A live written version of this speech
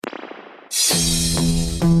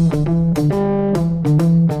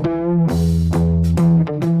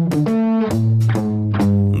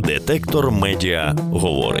Вектор Медіа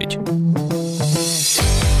говорить.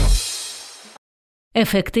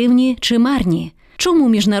 Ефективні чи марні? Чому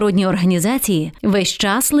міжнародні організації весь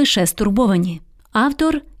час лише стурбовані?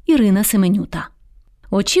 Автор Ірина Семенюта.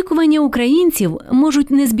 Очікування українців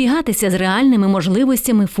можуть не збігатися з реальними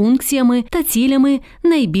можливостями, функціями та цілями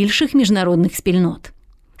найбільших міжнародних спільнот.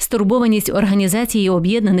 Стурбованість Організації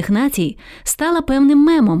Об'єднаних Націй стала певним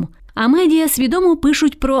мемом, а медіа свідомо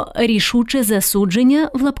пишуть про рішуче засудження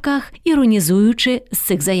в лапках, іронізуючи з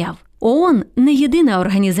цих заяв. ООН – не єдина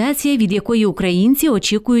організація, від якої українці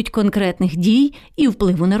очікують конкретних дій і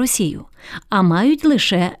впливу на Росію, а мають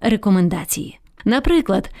лише рекомендації.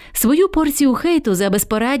 Наприклад, свою порцію хейту за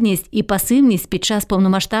безпорадність і пасивність під час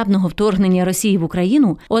повномасштабного вторгнення Росії в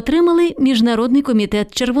Україну отримали Міжнародний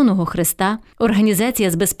комітет Червоного Хреста,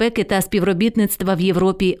 Організація з безпеки та співробітництва в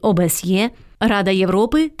Європі ОБСЄ, Рада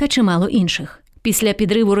Європи та чимало інших. Після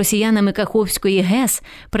підриву росіянами Каховської ГЕС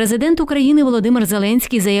президент України Володимир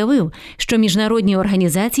Зеленський заявив, що міжнародні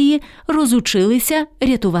організації розучилися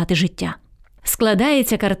рятувати життя.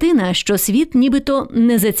 Складається картина, що світ нібито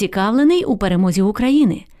не зацікавлений у перемозі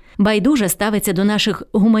України, байдуже ставиться до наших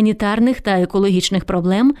гуманітарних та екологічних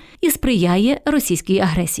проблем і сприяє російській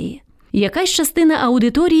агресії. Якась частина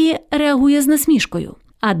аудиторії реагує з насмішкою,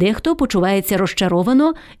 а дехто почувається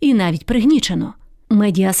розчаровано і навіть пригнічено.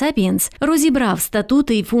 Медіа Сапієнс розібрав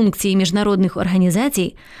статути і функції міжнародних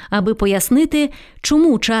організацій, аби пояснити,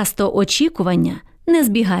 чому часто очікування не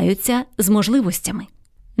збігаються з можливостями.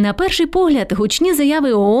 На перший погляд, гучні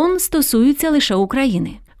заяви ООН стосуються лише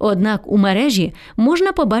України. Однак у мережі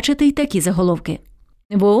можна побачити й такі заголовки.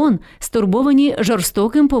 В ООН стурбовані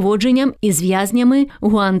жорстоким поводженням із в'язнями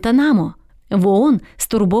Гуантанамо. В ООН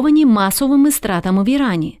стурбовані масовими стратами в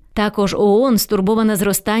Ірані. Також ООН стурбована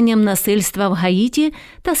зростанням насильства в Гаїті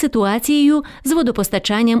та ситуацією з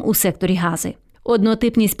водопостачанням у секторі Гази.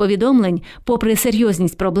 Однотипність повідомлень, попри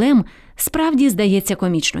серйозність проблем, справді здається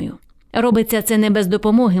комічною. Робиться це не без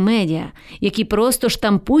допомоги медіа, які просто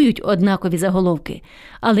штампують однакові заголовки,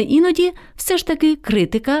 але іноді все ж таки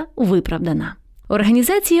критика виправдана.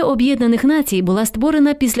 Організація Об'єднаних Націй була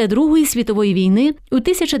створена після Другої світової війни у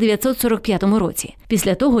 1945 році,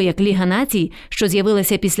 після того, як Ліга націй, що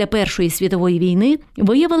з'явилася після Першої світової війни,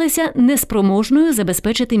 виявилася неспроможною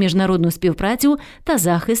забезпечити міжнародну співпрацю та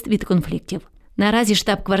захист від конфліктів. Наразі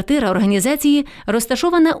штаб-квартира організації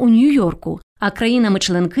розташована у Нью-Йорку, а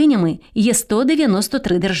країнами-членкинями є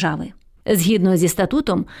 193 держави. Згідно зі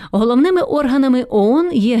статутом, головними органами ООН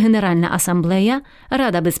є Генеральна асамблея,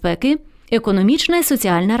 Рада безпеки, Економічна і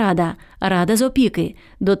соціальна рада, Рада з опіки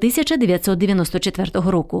до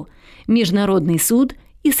 1994 року, Міжнародний суд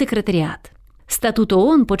і секретаріат. Статут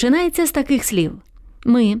ООН починається з таких слів.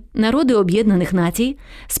 Ми, народи Об'єднаних Націй,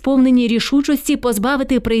 сповнені рішучості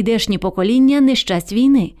позбавити прийдешні покоління нещасть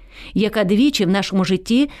війни, яка двічі в нашому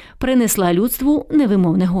житті принесла людству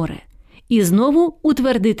невимовне горе. І знову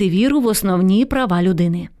утвердити віру в основні права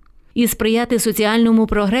людини. І сприяти соціальному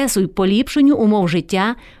прогресу й поліпшенню умов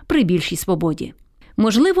життя при більшій свободі.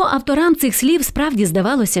 Можливо, авторам цих слів справді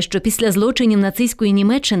здавалося, що після злочинів нацистської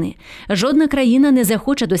Німеччини жодна країна не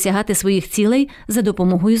захоче досягати своїх цілей за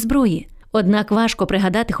допомогою зброї. Однак важко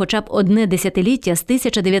пригадати хоча б одне десятиліття з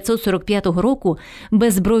 1945 року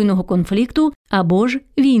беззбройного конфлікту або ж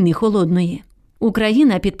війни холодної.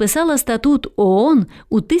 Україна підписала статут ООН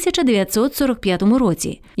у 1945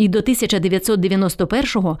 році і до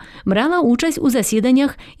 1991-го брала участь у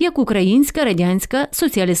засіданнях як Українська Радянська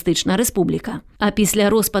Соціалістична Республіка, а після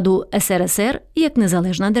розпаду СРСР як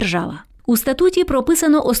незалежна держава. У статуті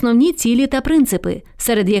прописано основні цілі та принципи,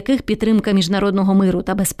 серед яких підтримка міжнародного миру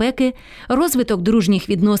та безпеки, розвиток дружніх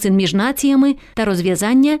відносин між націями та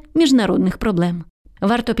розв'язання міжнародних проблем.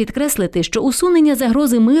 Варто підкреслити, що усунення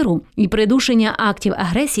загрози миру і придушення актів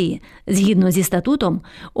агресії, згідно зі статутом,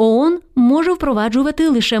 ООН може впроваджувати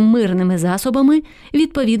лише мирними засобами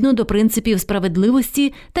відповідно до принципів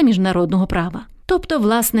справедливості та міжнародного права. Тобто,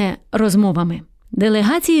 власне, розмовами.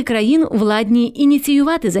 Делегації країн владні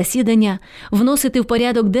ініціювати засідання, вносити в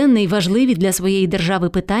порядок денний важливі для своєї держави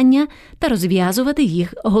питання та розв'язувати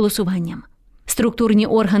їх голосуванням. Структурні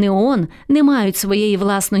органи ООН не мають своєї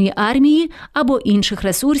власної армії або інших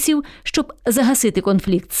ресурсів, щоб загасити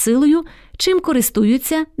конфлікт силою, чим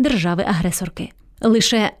користуються держави-агресорки.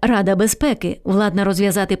 Лише Рада безпеки владна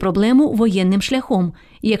розв'язати проблему воєнним шляхом,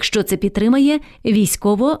 якщо це підтримає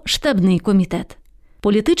військово-штабний комітет.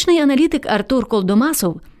 Політичний аналітик Артур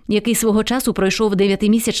Колдомасов який свого часу пройшов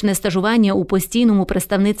 9-місячне стажування у постійному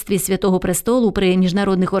представництві Святого Престолу при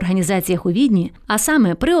міжнародних організаціях у Відні, а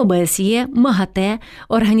саме при ОБСЄ, МАГАТЕ,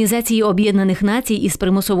 Організації Об'єднаних Націй із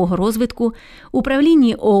примусового розвитку,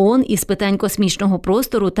 Управлінні ООН із питань космічного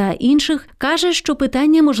простору та інших, каже, що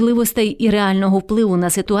питання можливостей і реального впливу на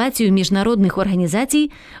ситуацію міжнародних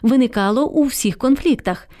організацій виникало у всіх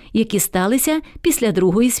конфліктах, які сталися після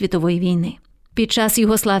Другої світової війни. Під час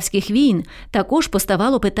югославських війн також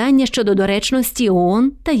поставало питання щодо доречності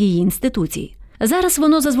ООН та її інституцій. Зараз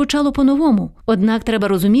воно зазвучало по-новому, однак треба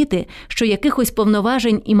розуміти, що якихось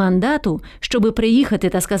повноважень і мандату, щоби приїхати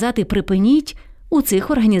та сказати «припиніть», у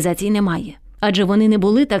цих організацій немає. Адже вони не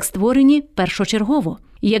були так створені першочергово.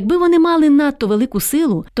 Якби вони мали надто велику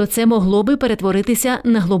силу, то це могло би перетворитися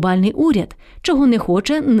на глобальний уряд, чого не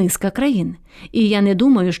хоче низка країн. І я не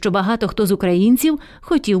думаю, що багато хто з українців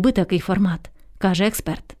хотів би такий формат, каже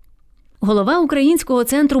експерт. Голова Українського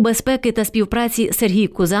центру безпеки та співпраці Сергій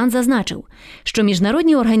Кузан зазначив, що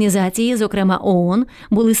міжнародні організації, зокрема ООН,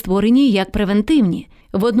 були створені як превентивні.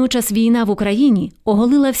 Водночас війна в Україні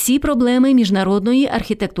оголила всі проблеми міжнародної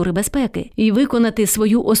архітектури безпеки, і виконати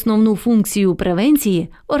свою основну функцію превенції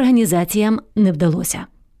організаціям не вдалося.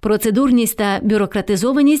 Процедурність та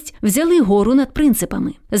бюрократизованість взяли гору над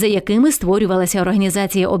принципами, за якими створювалася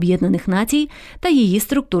Організація Об'єднаних Націй та її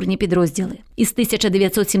структурні підрозділи. Із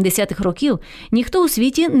 1970-х років ніхто у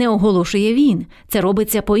світі не оголошує війн, це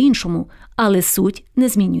робиться по-іншому, але суть не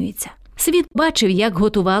змінюється. Світ бачив, як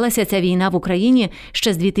готувалася ця війна в Україні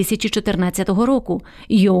ще з 2014 року,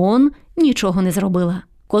 і ООН нічого не зробила.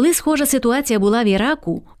 Коли схожа ситуація була в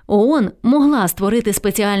Іраку, ООН могла створити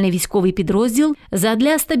спеціальний військовий підрозділ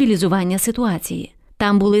задля стабілізування ситуації.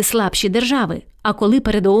 Там були слабші держави, а коли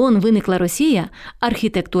перед ООН виникла Росія,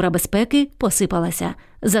 архітектура безпеки посипалася,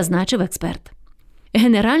 зазначив експерт.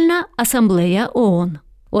 Генеральна асамблея ООН.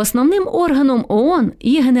 Основним органом ООН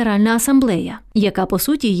є Генеральна асамблея, яка, по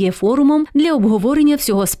суті, є форумом для обговорення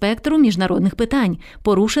всього спектру міжнародних питань,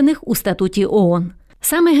 порушених у статуті ООН.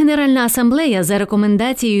 Саме Генеральна асамблея за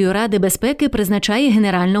рекомендацією Ради безпеки призначає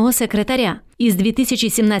генерального секретаря. Із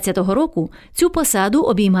 2017 року цю посаду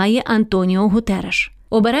обіймає Антоніо Гутереш.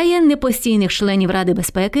 Обирає непостійних членів Ради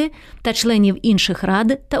безпеки та членів інших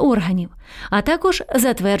рад та органів, а також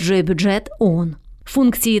затверджує бюджет ООН.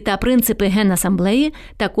 Функції та принципи Генасамблеї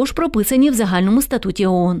також прописані в загальному статуті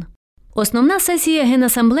ООН. Основна сесія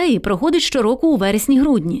Генасамблеї проходить щороку у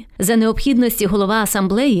вересні-грудні. За необхідності голова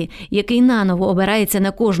асамблеї, який наново обирається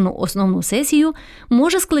на кожну основну сесію,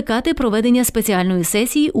 може скликати проведення спеціальної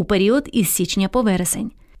сесії у період із січня по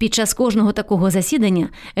вересень. Під час кожного такого засідання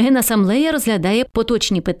Генасамблея розглядає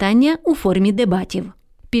поточні питання у формі дебатів.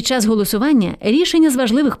 Під час голосування рішення з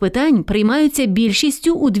важливих питань приймаються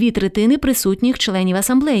більшістю у 2/3 присутніх членів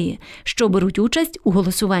асамблеї, що беруть участь у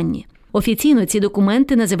голосуванні. Офіційно ці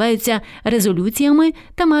документи називаються резолюціями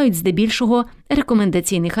та мають здебільшого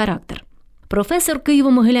рекомендаційний характер. Професор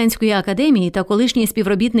Києво-Могилянської академії та колишній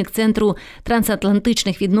співробітник Центру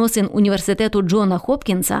трансатлантичних відносин Університету Джона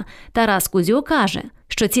Хопкінса Тарас Кузьо каже,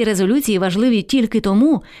 що ці резолюції важливі тільки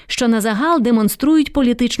тому, що назагал демонструють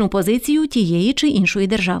політичну позицію тієї чи іншої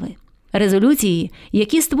держави. Резолюції,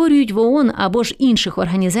 які створюють в ООН або ж інших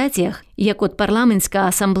організаціях, як от Парламентська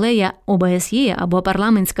асамблея ОБСЄ або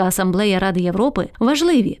Парламентська асамблея Ради Європи,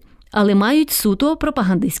 важливі, але мають суто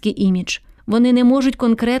пропагандистський імідж. Вони не можуть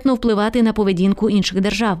конкретно впливати на поведінку інших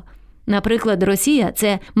держав. Наприклад, Росія –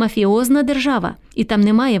 це мафіозна держава, і там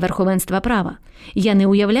немає верховенства права. Я не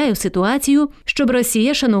уявляю ситуацію, щоб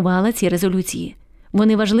Росія шанувала ці резолюції.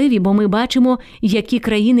 Вони важливі, бо ми бачимо, які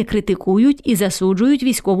країни критикують і засуджують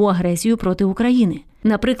військову агресію проти України.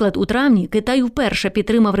 Наприклад, у травні Китай вперше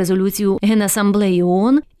підтримав резолюцію Генасамблеї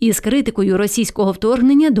ООН із критикою російського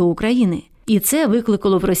вторгнення до України. І це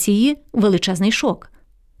викликало в Росії величезний шок.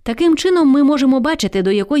 Таким чином, ми можемо бачити,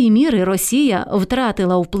 до якої міри Росія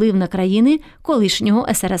втратила вплив на країни колишнього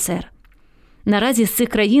СРСР. Наразі з цих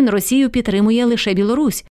країн Росію підтримує лише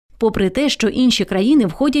Білорусь, попри те, що інші країни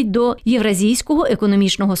входять до Євразійського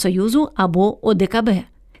економічного союзу або ОДКБ.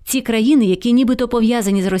 Ці країни, які нібито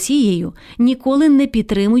пов'язані з Росією, ніколи не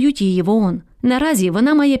підтримують її в ООН. Наразі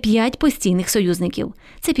вона має 5 постійних союзників.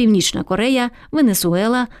 Це Північна Корея,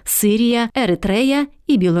 Венесуела, Сирія, Еритрея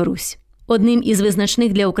і Білорусь. Одним із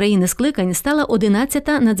визначних для України скликань стала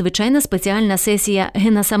 11-та надзвичайна спеціальна сесія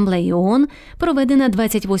Генасамблеї ООН, проведена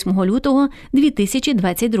 28 лютого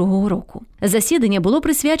 2022 року. Засідання було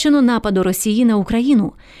присвячено нападу Росії на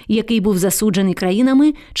Україну, який був засуджений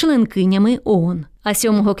країнами-членкинями ООН. А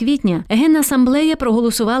 7 квітня Генасамблея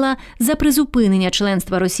проголосувала за призупинення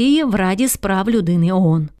членства Росії в Раді з прав людини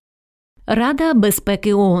ООН. Рада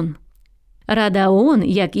безпеки ООН. Рада ООН,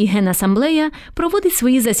 як і Генасамблея, проводить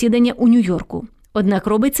свої засідання у Нью-Йорку. Однак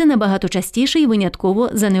робить це набагато частіше і винятково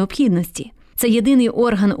за необхідності. Це єдиний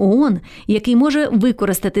орган ООН, який може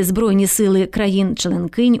використати збройні сили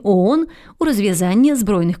країн-членкинь ООН у розв'язанні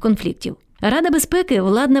збройних конфліктів. Рада безпеки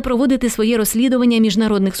владна проводити своє розслідування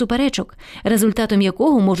міжнародних суперечок, результатом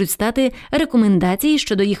якого можуть стати рекомендації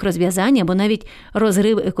щодо їх розв'язання або навіть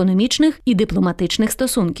розрив економічних і дипломатичних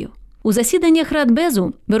стосунків. У засіданнях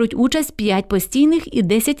Радбезу беруть участь 5 постійних і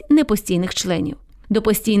 10 непостійних членів. До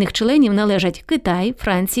постійних членів належать Китай,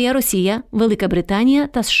 Франція, Росія, Велика Британія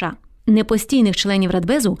та США. Непостійних членів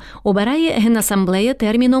Радбезу обирає Генасамблея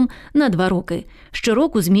терміном на 2 роки,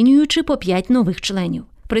 щороку змінюючи по 5 нових членів.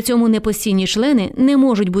 При цьому непостійні члени не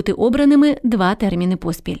можуть бути обраними 2 терміни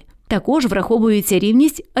поспіль. Також враховується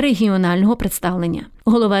рівність регіонального представлення.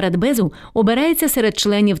 Голова Радбезу обирається серед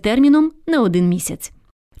членів терміном на 1 місяць.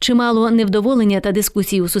 Чимало невдоволення та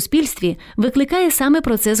дискусій у суспільстві викликає саме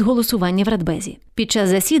процес голосування в Радбезі. Під час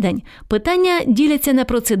засідань питання діляться на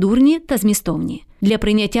процедурні та змістовні. Для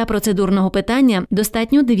прийняття процедурного питання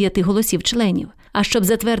достатньо 9 голосів членів. А щоб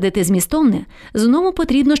затвердити змістовне, знову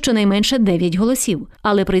потрібно щонайменше 9 голосів.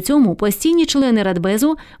 Але при цьому постійні члени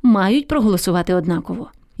Радбезу мають проголосувати однаково.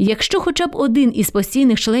 Якщо хоча б один із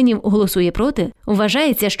постійних членів голосує проти,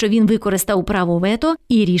 вважається, що він використав право вето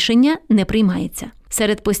і рішення не приймається.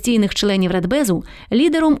 Серед постійних членів Радбезу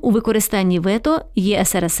лідером у використанні вето є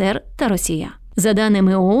СРСР та Росія. За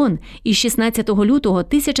даними ООН, із 16 лютого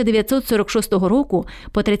 1946 року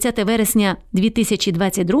по 30 вересня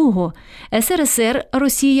 2022 СРСР,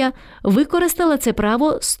 Росія використала це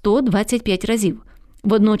право 125 разів.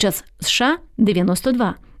 Водночас США –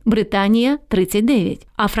 92, Британія – 39,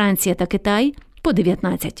 а Франція та Китай – по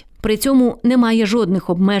 19. При цьому немає жодних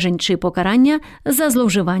обмежень чи покарання за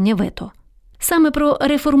зловживання вето. Саме про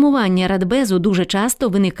реформування Радбезу дуже часто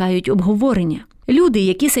виникають обговорення. Люди,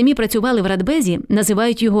 які самі працювали в Радбезі,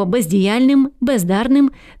 називають його бездіяльним,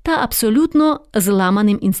 бездарним та абсолютно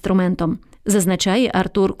зламаним інструментом, зазначає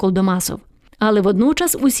Артур Колдомасов. Але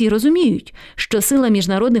водночас усі розуміють, що сила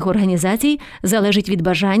міжнародних організацій залежить від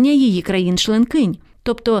бажання її країн-членкинь.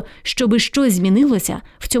 Тобто, щоби щось змінилося,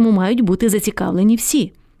 в цьому мають бути зацікавлені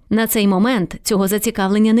всі. На цей момент цього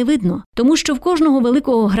зацікавлення не видно, тому що в кожного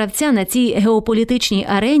великого гравця на цій геополітичній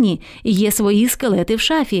арені є свої скелети в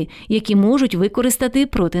шафі, які можуть використати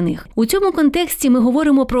проти них. У цьому контексті ми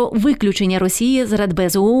говоримо про виключення Росії з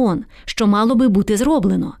Радбезу ООН, що мало би бути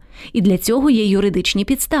зроблено. І для цього є юридичні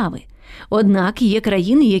підстави. Однак є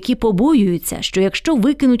країни, які побоюються, що якщо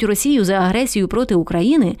викинуть Росію за агресію проти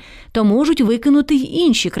України, то можуть викинути й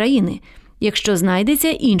інші країни, якщо знайдеться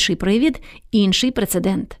інший привід, інший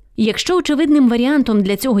прецедент. Якщо очевидним варіантом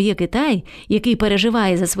для цього є Китай, який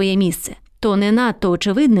переживає за своє місце, то не надто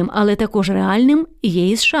очевидним, але також реальним є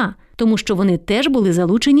і США, тому що вони теж були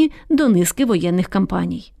залучені до низки воєнних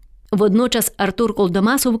кампаній. Водночас Артур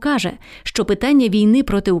Колдомасов каже, що питання війни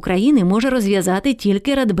проти України може розв'язати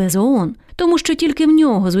тільки Радбез ООН, тому що тільки в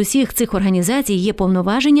нього з усіх цих організацій є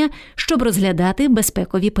повноваження, щоб розглядати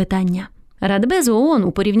безпекові питання. Радбез ООН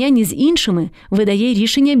у порівнянні з іншими видає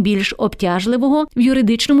рішення більш обтяжливого в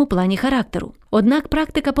юридичному плані характеру. Однак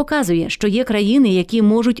практика показує, що є країни, які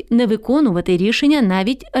можуть не виконувати рішення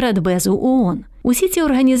навіть Радбезу ООН. Усі ці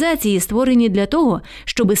організації створені для того,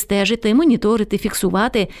 щоб стежити, моніторити,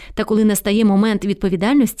 фіксувати та, коли настає момент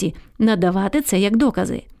відповідальності, надавати це як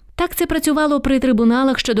докази. Так це працювало при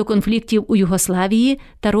трибуналах щодо конфліктів у Югославії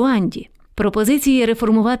та Руанді. Пропозиції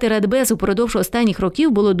реформувати Радбез упродовж останніх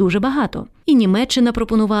років було дуже багато. І Німеччина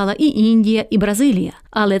пропонувала, і Індія, і Бразилія.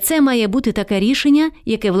 Але це має бути таке рішення,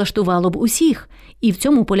 яке влаштувало б усіх. І в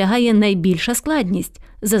цьому полягає найбільша складність,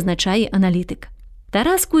 зазначає аналітик.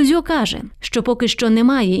 Тарас Кузьо каже, що поки що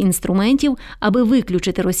немає інструментів, аби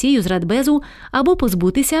виключити Росію з Радбезу або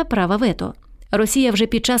позбутися права вето. Росія вже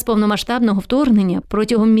під час повномасштабного вторгнення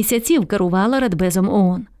протягом місяців керувала Радбезом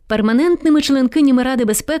ООН. Перманентними членкинями Ради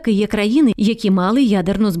безпеки є країни, які мали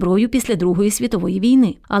ядерну зброю після Другої світової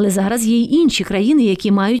війни. Але зараз є й інші країни,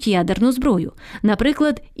 які мають ядерну зброю.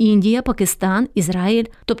 Наприклад, Індія, Пакистан, Ізраїль.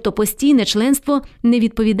 Тобто постійне членство не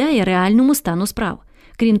відповідає реальному стану справ.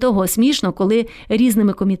 Крім того, смішно, коли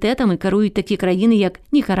різними комітетами керують такі країни, як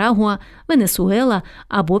Нікарагуа, Венесуела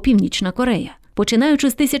або Північна Корея. Починаючи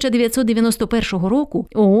з 1991 року,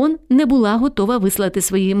 ООН не була готова вислати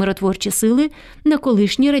свої миротворчі сили на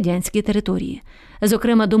колишні радянські території,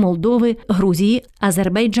 зокрема до Молдови, Грузії,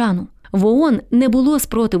 Азербайджану. В ООН не було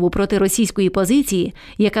спротиву проти російської позиції,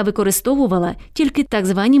 яка використовувала тільки так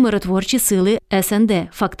звані миротворчі сили СНД,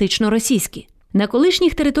 фактично російські. На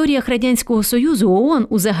колишніх територіях Радянського Союзу ООН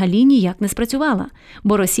взагалі ніяк не спрацювала,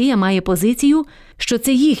 бо Росія має позицію, що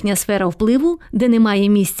це їхня сфера впливу, де немає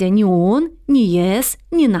місця ні ООН, ні ЄС,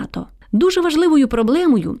 ні НАТО. Дуже важливою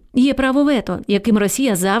проблемою є право вето, яким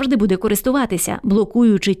Росія завжди буде користуватися,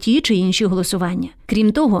 блокуючи ті чи інші голосування.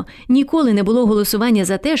 Крім того, ніколи не було голосування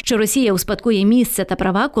за те, що Росія успадкує місце та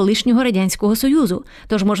права колишнього Радянського Союзу,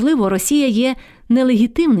 тож, можливо, Росія є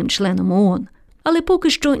нелегітимним членом ООН. Але поки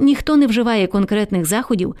що ніхто не вживає конкретних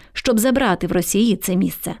заходів, щоб забрати в Росії це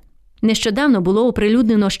місце. Нещодавно було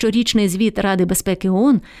оприлюднено щорічний звіт Ради безпеки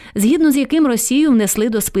ООН, згідно з яким Росію внесли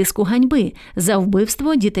до списку ганьби за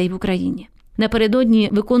вбивство дітей в Україні. Напередодні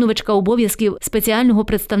виконувачка обов'язків спеціального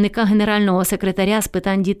представника Генерального секретаря з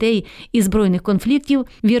питань дітей і збройних конфліктів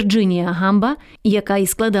Вірджинія Гамба, яка і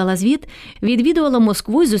складала звіт, відвідувала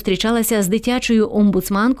Москву і зустрічалася з дитячою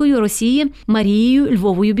омбудсманкою Росії Марією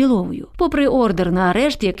Львовою-Біловою, попри ордер на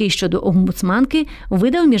арешт, який щодо омбудсманки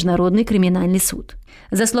видав Міжнародний кримінальний суд.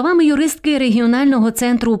 За словами юристки регіонального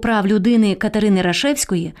центру прав людини Катерини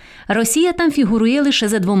Рашевської, Росія там фігурує лише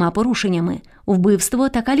за 2 порушеннями – вбивство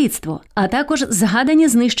та каліцтво, а також згадані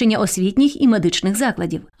знищення освітніх і медичних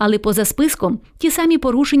закладів. Але поза списком ті самі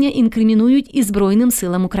порушення інкримінують і Збройним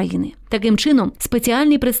силам України. Таким чином,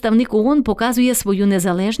 спеціальний представник ООН показує свою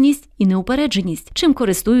незалежність і неупередженість, чим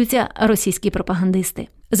користуються російські пропагандисти.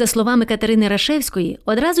 За словами Катерини Рашевської,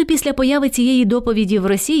 одразу після появи цієї доповіді в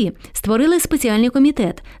Росії створили спеціальний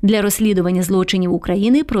комітет для розслідування злочинів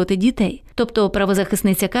України проти дітей. Тобто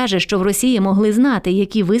правозахисниця каже, що в Росії могли знати,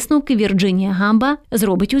 які висновки Вірджинія Гамба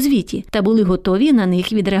зробить у звіті, та були готові на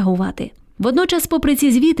них відреагувати. Водночас, попри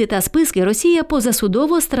ці звіти та списки, Росія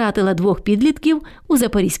позасудово стратила 2 підлітків у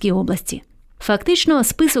Запорізькій області. Фактично,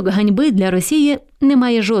 список ганьби для Росії не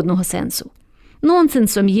має жодного сенсу.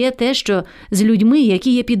 Нонсенсом є те, що з людьми,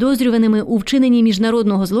 які є підозрюваними у вчиненні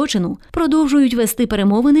міжнародного злочину, продовжують вести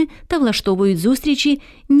перемовини та влаштовують зустрічі,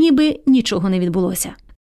 ніби нічого не відбулося.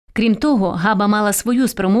 Крім того, Габа мала свою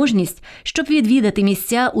спроможність, щоб відвідати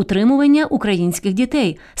місця утримування українських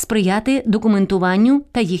дітей, сприяти документуванню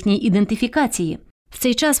та їхній ідентифікації. В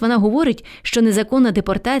цей час вона говорить, що незаконна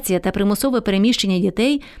депортація та примусове переміщення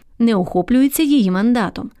дітей не охоплюються її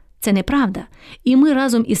мандатом. Це неправда. І ми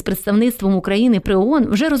разом із представництвом України при ООН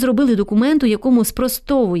вже розробили документ, у якому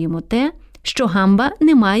спростовуємо те, що Гамба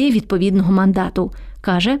не має відповідного мандату,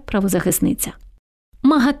 каже правозахисниця.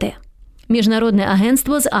 МАГАТЕ – Міжнародне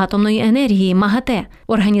агентство з атомної енергії МАГАТЕ –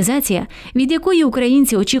 організація, від якої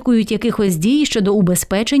українці очікують якихось дій щодо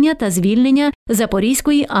убезпечення та звільнення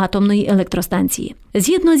Запорізької атомної електростанції.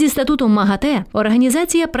 Згідно зі статутом МАГАТЕ,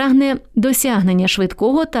 організація прагне досягнення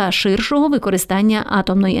швидкого та ширшого використання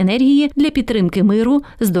атомної енергії для підтримки миру,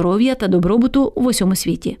 здоров'я та добробуту в усьому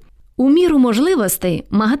світі. У міру можливостей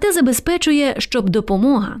МАГАТЕ забезпечує, щоб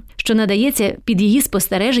допомога, що надається під її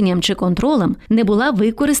спостереженням чи контролем, не була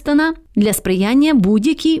використана для сприяння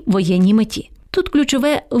будь-якій воєнній меті. Тут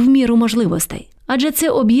ключове «в міру можливостей». Адже це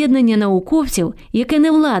об'єднання науковців, яке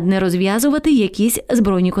не владне розв'язувати якісь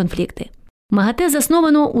збройні конфлікти. МАГАТЕ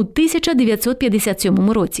засновано у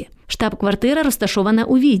 1957 році. Штаб-квартира розташована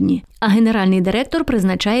у Відні, а генеральний директор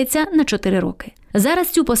призначається на 4 роки. Зараз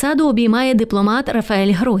цю посаду обіймає дипломат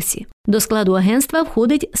Рафаель Гросі. До складу агентства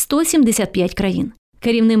входить 175 країн.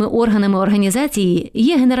 Керівними органами організації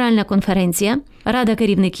є Генеральна конференція, Рада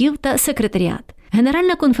керівників та секретаріат.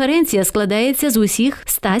 Генеральна конференція складається з усіх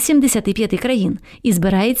 175 країн і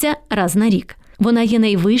збирається раз на рік. Вона є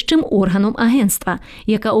найвищим органом агентства,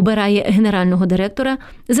 яка обирає генерального директора,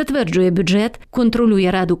 затверджує бюджет,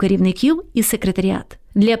 контролює раду керівників і секретаріат.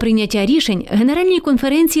 Для прийняття рішень Генеральній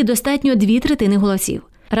конференції достатньо 2/3 голосів.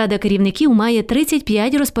 Рада керівників має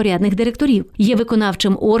 35 розпорядних директорів, є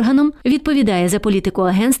виконавчим органом, відповідає за політику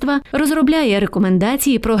агентства, розробляє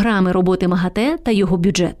рекомендації, програми роботи МАГАТЕ та його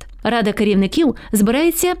бюджет. Рада керівників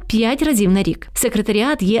збирається 5 разів на рік.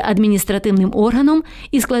 Секретаріат є адміністративним органом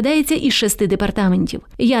і складається із 6 департаментів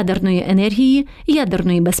 – ядерної енергії,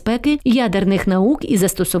 ядерної безпеки, ядерних наук і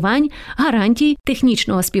застосувань, гарантій,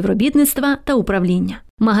 технічного співробітництва та управління.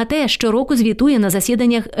 МАГАТЕ щороку звітує на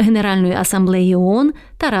засіданнях Генеральної асамблеї ООН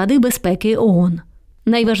та Ради безпеки ООН.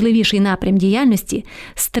 Найважливіший напрям діяльності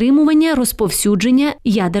 – стримування розповсюдження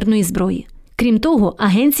ядерної зброї. Крім того,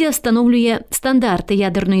 агенція встановлює стандарти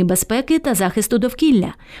ядерної безпеки та захисту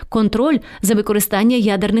довкілля, контроль за використання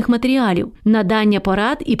ядерних матеріалів, надання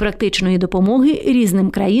порад і практичної допомоги різним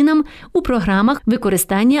країнам у програмах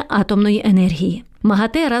використання атомної енергії.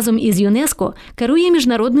 МАГАТЕ разом із ЮНЕСКО керує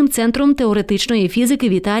Міжнародним центром теоретичної фізики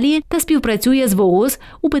в Італії та співпрацює з ВООЗ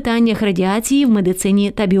у питаннях радіації в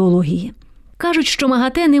медицині та біології. Кажуть, що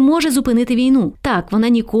МАГАТЕ не може зупинити війну. Так, вона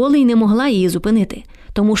ніколи й не могла її зупинити.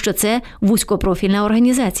 тому що це вузькопрофільна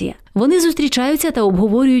організація. Вони зустрічаються та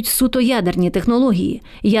обговорюють суто ядерні технології,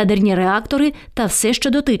 ядерні реактори та все, що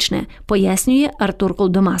дотичне, пояснює Артур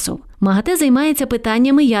Колдомасов. МАГАТЕ займається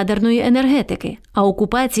питаннями ядерної енергетики, а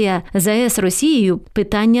окупація ЗАЕС Росією –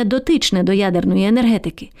 питання дотичне до ядерної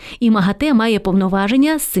енергетики. І МАГАТЕ має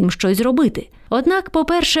повноваження з цим щось зробити. Однак,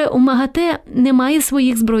 по-перше, у МАГАТЕ немає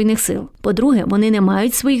своїх збройних сил. По-друге, вони не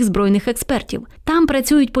мають своїх збройних експертів. Там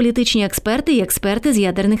працюють політичні експерти і експерти з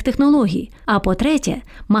ядерних технологій. А по-третє,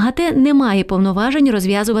 МАГАТЕ не має повноважень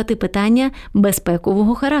розв'язувати питання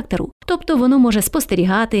безпекового характеру. Тобто воно може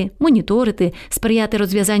спостерігати, моніторити, сприяти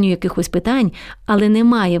розв'язанню якихось питань, але не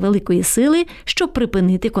має великої сили, щоб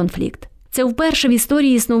припинити конфлікт. Це вперше в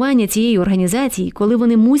історії існування цієї організації, коли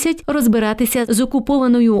вони мусять розбиратися з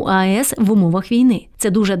окупованою АЕС в умовах війни. Це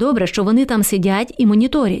дуже добре, що вони там сидять і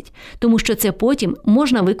моніторять, тому що це потім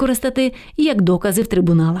можна використати як докази в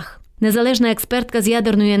трибуналах. Незалежна експертка з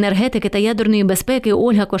ядерної енергетики та ядерної безпеки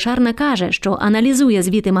Ольга Кошарна каже, що аналізує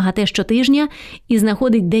звіти МАГАТЕ щотижня і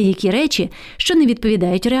знаходить деякі речі, що не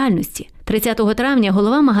відповідають реальності. 30 травня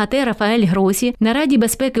голова МАГАТЕ Рафаель Гросі на Раді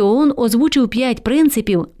безпеки ООН озвучив 5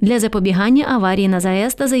 принципів для запобігання аварії на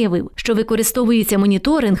ЗАЕС та заявив, що використовується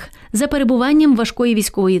моніторинг за перебуванням важкої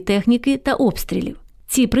військової техніки та обстрілів.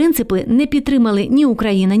 Ці принципи не підтримали ні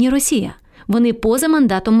Україна, ні Росія. Вони поза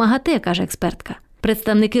мандатом МАГАТЕ, каже експертка.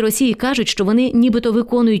 Представники Росії кажуть, що вони нібито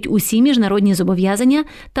виконують усі міжнародні зобов'язання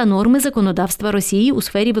та норми законодавства Росії у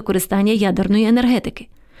сфері використання ядерної енергетики.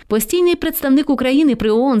 Постійний представник України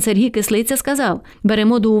при ООН Сергій Кислиця сказав: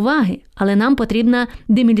 «Беремо до уваги, але нам потрібна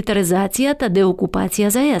демілітаризація та деокупація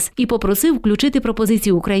ЗАЕС» і попросив включити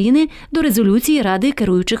пропозицію України до резолюції Ради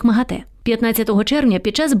керуючих МАГАТЕ. 15 червня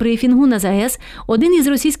під час брифінгу на ЗАЕС один із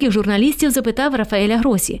російських журналістів запитав Рафаеля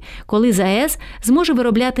Гросі, коли ЗАЕС зможе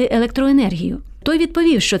виробляти електроенергію. Той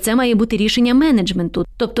відповів, що це має бути рішення менеджменту,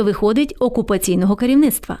 тобто виходить окупаційного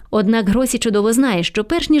керівництва. Однак Гросі чудово знає, що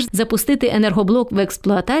перш ніж запустити енергоблок в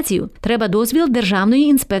експлуатацію, треба дозвіл Державної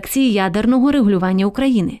інспекції ядерного регулювання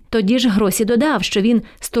України. Тоді ж Гросі додав, що він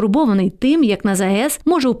стурбований тим, як на ЗАЕС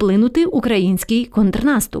може вплинути український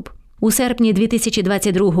контрнаступ. У серпні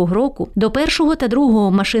 2022 року до 1-го та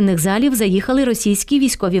 2-го машинних залів заїхали російські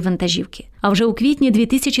військові вантажівки. А вже у квітні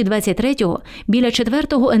 2023-го біля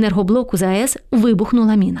 4-го енергоблоку ЗАЕС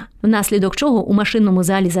вибухнула міна, внаслідок чого у машинному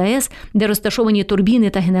залі ЗАЕС, де розташовані турбіни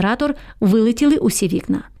та генератор, вилетіли усі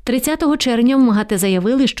вікна. 30 червня в МАГАТЕ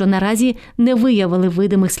заявили, що наразі не виявили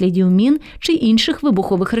видимих слідів мін чи інших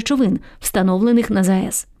вибухових речовин, встановлених на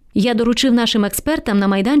ЗАЕС. Я доручив нашим експертам на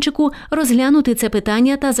майданчику розглянути це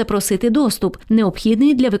питання та запросити доступ,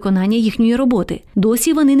 необхідний для виконання їхньої роботи.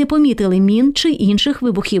 Досі вони не помітили мін чи інших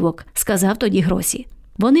вибухівок, сказав тоді Гросі.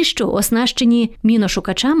 Вони що, оснащені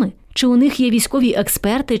міношукачами? Чи у них є військові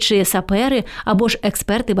експерти чи сапери або ж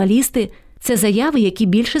експерти-балісти? Це заяви, які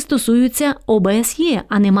більше стосуються ОБСЄ,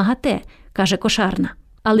 а не МАГАТЕ, каже Кошарна.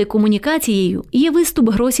 Але комунікацією є виступ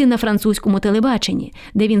Гросі на французькому телебаченні,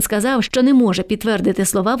 де він сказав, що не може підтвердити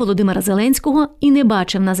слова Володимира Зеленського і не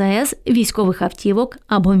бачив на ЗАЕС військових автівок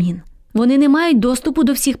або мін. Вони не мають доступу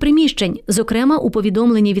до всіх приміщень. Зокрема, у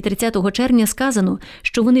повідомленні від 30 червня сказано,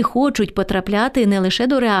 що вони хочуть потрапляти не лише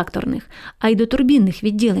до реакторних, а й до турбінних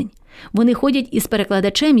відділень. Вони ходять із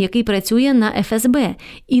перекладачем, який працює на ФСБ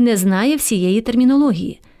і не знає всієї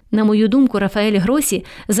термінології. На мою думку, Рафаель Гросі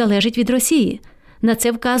залежить від Росії. На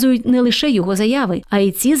це вказують не лише його заяви, а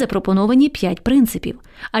й ці запропоновані 5 принципів.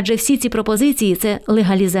 Адже всі ці пропозиції – це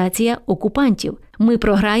легалізація окупантів. Ми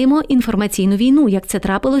програємо інформаційну війну, як це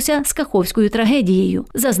трапилося з Каховською трагедією,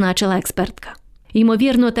 зазначила експертка.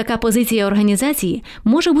 Ймовірно, така позиція організації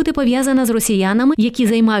може бути пов'язана з росіянами, які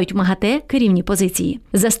займають в МАГАТЕ керівні позиції.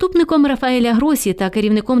 Заступником Рафаеля Гросі та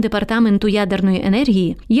керівником Департаменту ядерної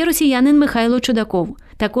енергії є росіянин Михайло Чудаков.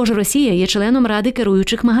 Також Росія є членом Ради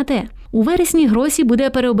керуючих МАГАТЕ. У вересні Гросі буде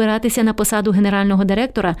переобиратися на посаду генерального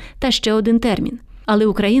директора та ще один термін. Але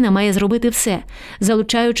Україна має зробити все,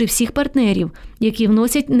 залучаючи всіх партнерів, які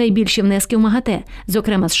вносять найбільші внески в МАГАТЕ,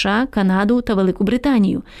 зокрема США, Канаду та Велику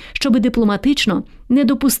Британію, щоб дипломатично не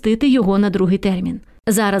допустити його на другий термін.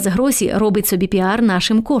 Зараз Гросі робить собі піар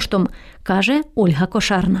нашим коштом, каже Ольга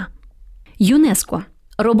Кошарна. ЮНЕСКО.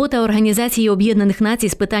 Робота Організації Об'єднаних Націй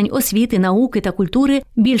з питань освіти, науки та культури,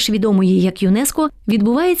 більш відомої як ЮНЕСКО,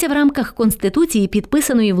 відбувається в рамках Конституції,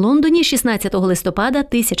 підписаної в Лондоні 16 листопада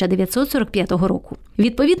 1945 року.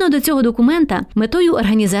 Відповідно до цього документа, метою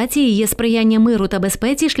організації є сприяння миру та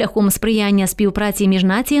безпеці шляхом сприяння співпраці між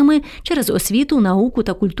націями через освіту, науку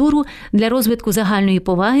та культуру для розвитку загальної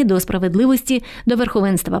поваги до справедливості, до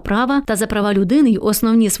верховенства права та за права людини й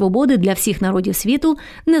основні свободи для всіх народів світу,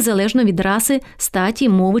 незалежно від раси, статі,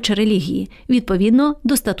 мови чи релігії, відповідно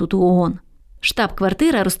до статуту ООН.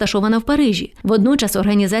 Штаб-квартира розташована в Парижі. Водночас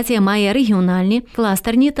організація має регіональні,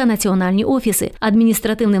 кластерні та національні офіси,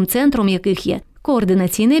 адміністративним центром яких є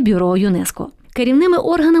Координаційне бюро ЮНЕСКО. Керівними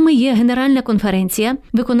органами є Генеральна конференція,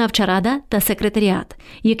 Виконавча рада та секретаріат,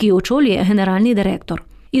 який очолює генеральний директор.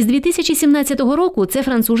 Із 2017 року це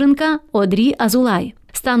француженка Одрі Азулай.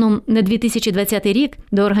 Станом на 2020 рік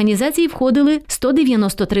до організації входили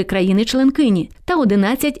 193 країни-членкині та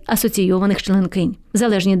 11 асоційованих членкинь,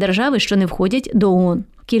 залежні держави, що не входять до ООН.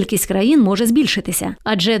 Кількість країн може збільшитися,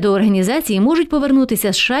 адже до організації можуть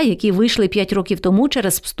повернутися США, які вийшли 5 років тому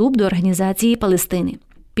через вступ до Організації Палестини.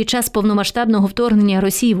 Під час повномасштабного вторгнення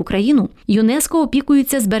Росії в Україну ЮНЕСКО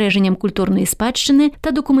опікується збереженням культурної спадщини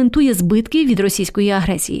та документує збитки від російської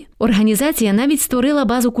агресії. Організація навіть створила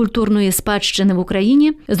базу культурної спадщини в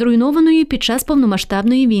Україні, зруйнованої під час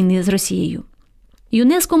повномасштабної війни з Росією.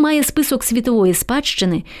 ЮНЕСКО має список світової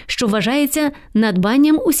спадщини, що вважається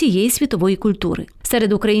надбанням усієї світової культури.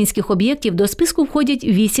 Серед українських об'єктів до списку входять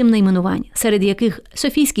 8 найменувань, серед яких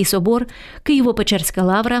Софійський собор, Києво-Печерська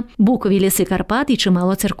лавра, Букові ліси Карпат і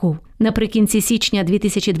чимало церков. Наприкінці січня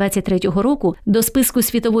 2023 року до списку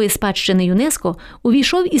світової спадщини ЮНЕСКО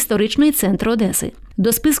увійшов історичний центр Одеси.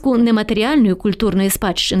 До списку нематеріальної культурної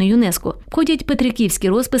спадщини ЮНЕСКО входять петриківські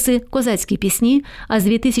розписи, козацькі пісні, а з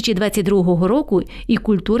 2022 року і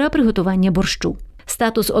культура приготування борщу.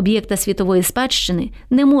 Статус об'єкта світової спадщини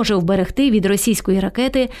не може вберегти від російської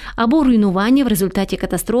ракети або руйнування в результаті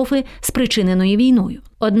катастрофи, спричиненої війною.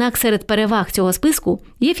 Однак серед переваг цього списку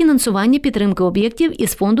є фінансування підтримки об'єктів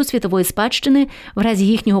із Фонду світової спадщини в разі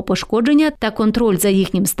їхнього пошкодження та контроль за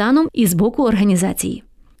їхнім станом із боку організації.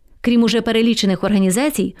 Крім уже перелічених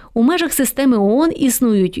організацій, у межах системи ООН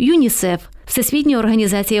існують ЮНІСЕФ, Всесвітня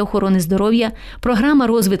організація охорони здоров'я, Програма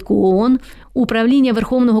розвитку ООН, Управління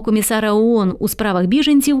Верховного комісара ООН у справах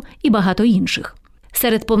біженців і багато інших.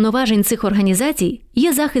 Серед повноважень цих організацій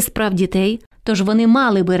є захист прав дітей, тож вони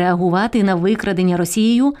мали би реагувати на викрадення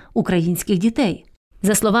Росією українських дітей.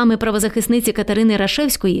 За словами правозахисниці Катерини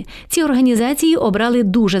Рашевської, ці організації обрали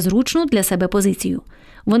дуже зручну для себе позицію.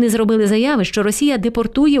 Вони зробили заяви, що Росія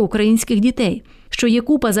депортує українських дітей, що є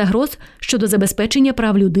купа загроз щодо забезпечення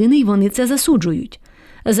прав людини, і вони це засуджують.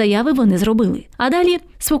 Заяви вони зробили. А далі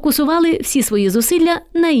сфокусували всі свої зусилля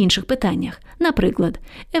на інших питаннях. Наприклад,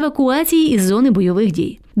 евакуації із зони бойових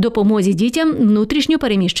дій, допомозі дітям внутрішньо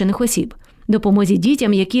переміщених осіб, допомозі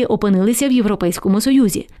дітям, які опинилися в Європейському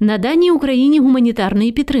Союзі, наданні Україні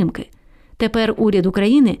гуманітарної підтримки. Тепер уряд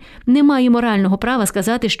України не має морального права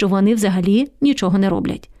сказати, що вони взагалі нічого не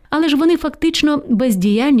роблять. Але ж вони фактично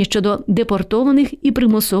бездіяльні щодо депортованих і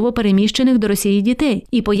примусово переміщених до Росії дітей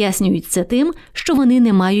і пояснюють це тим, що вони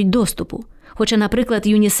не мають доступу. Хоча, наприклад,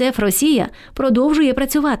 ЮНІСЕФ Росія продовжує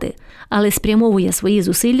працювати, але спрямовує свої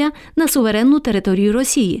зусилля на суверенну територію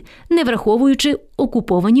Росії, не враховуючи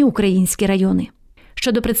окуповані українські райони.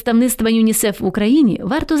 Щодо представництва ЮНІСЕФ в Україні,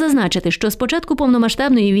 варто зазначити, що з початку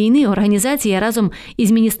повномасштабної війни організація разом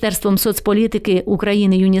із Міністерством соцполітики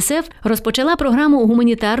України ЮНІСЕФ розпочала програму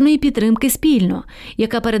гуманітарної підтримки спільно,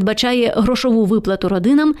 яка передбачає грошову виплату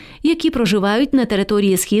родинам, які проживають на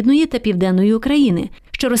території Східної та Південної України,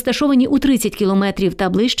 що розташовані у 30 кілометрів та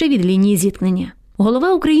ближче від лінії зіткнення.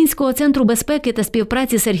 Голова Українського центру безпеки та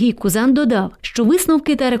співпраці Сергій Кузан додав, що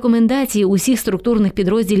висновки та рекомендації усіх структурних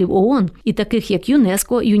підрозділів ООН, і таких як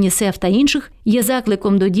ЮНЕСКО, ЮНІСЕФ та інших, є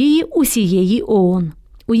закликом до дії усієї ООН.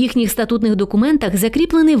 У їхніх статутних документах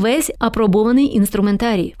закріплений весь апробований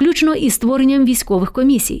інструментарій, включно із створенням військових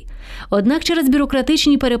комісій. Однак через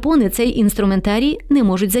бюрократичні перепони цей інструментарій не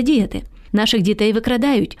можуть задіяти. Наших дітей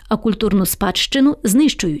викрадають, а культурну спадщину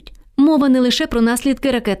знищують. Мова не лише про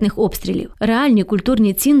наслідки ракетних обстрілів. Реальні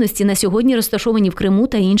культурні цінності на сьогодні розташовані в Криму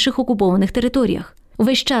та інших окупованих територіях.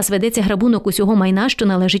 Весь час ведеться грабунок усього майна, що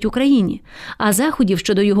належить Україні, а заходів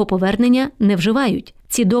щодо його повернення не вживають.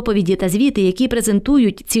 Ці доповіді та звіти, які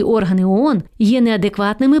презентують ці органи ООН, є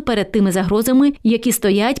неадекватними перед тими загрозами, які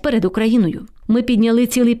стоять перед Україною. Ми підняли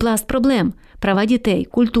цілий пласт проблем – права дітей,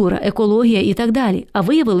 культура, екологія і так далі, а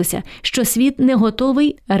виявилося, що світ не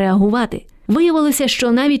готовий реагувати. Виявилося,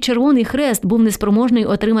 що навіть Червоний Хрест був неспроможний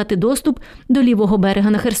отримати доступ до лівого берега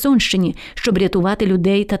на Херсонщині, щоб рятувати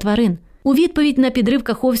людей та тварин. У відповідь на підрив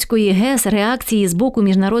Каховської ГЕС реакції з боку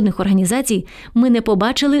міжнародних організацій ми не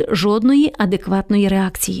побачили жодної адекватної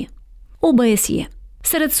реакції. ОБСЄ.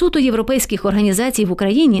 Серед суто європейських організацій в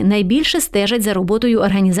Україні найбільше стежать за роботою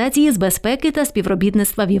Організації з безпеки та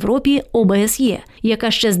співробітництва в Європі ОБСЄ,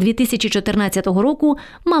 яка ще з 2014 року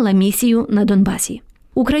мала місію на Донбасі.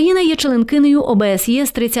 Україна є членкинею ОБСЄ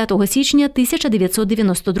з 30 січня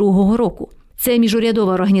 1992 року. Це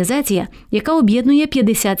міжурядова організація, яка об'єднує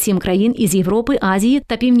 57 країн із Європи, Азії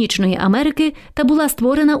та Північної Америки та була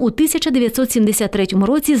створена у 1973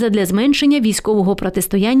 році задля зменшення військового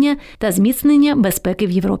протистояння та зміцнення безпеки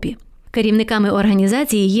в Європі. Керівниками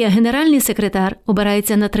організації є генеральний секретар,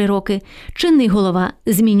 обирається на 3 роки, чинний голова,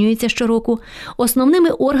 змінюється щороку. Основними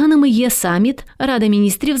органами є саміт, Рада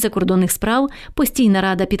міністрів закордонних справ, постійна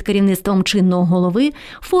рада під керівництвом чинного голови,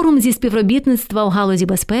 форум зі співробітництва в галузі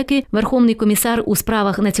безпеки, Верховний комісар у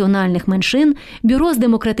справах національних меншин, бюро з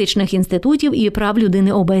демократичних інститутів і прав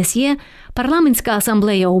людини ОБСЄ, парламентська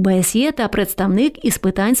асамблея ОБСЄ та представник із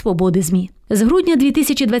питань свободи ЗМІ. З грудня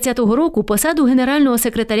 2020 року посаду генерального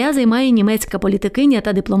секретаря займає німецька політикиня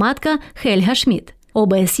та дипломатка Хельга Шмідт.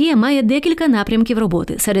 ОБСЄ має декілька напрямків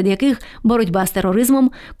роботи, серед яких боротьба з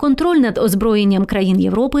тероризмом, контроль над озброєнням країн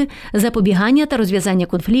Європи, запобігання та розв'язання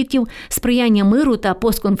конфліктів, сприяння миру та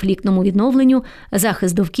постконфліктному відновленню,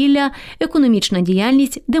 захист довкілля, економічна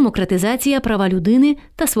діяльність, демократизація, права людини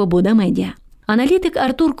та свобода медіа. Аналітик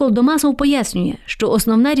Артур Колдомасов пояснює, що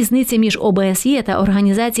основна різниця між ОБСЄ та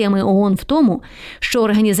організаціями ООН в тому, що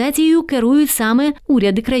організацією керують саме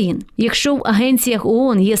уряди країн. Якщо в агенціях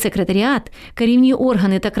ООН є секретаріат, керівні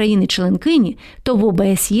органи та країни-членкині, то в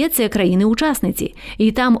ОБСЄ це країни-учасниці,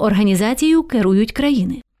 і там організацією керують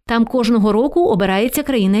країни. Там кожного року обирається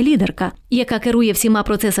країна-лідерка, яка керує всіма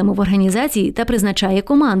процесами в організації та призначає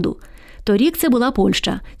команду. Торік це була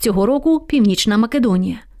Польща, цього року – Північна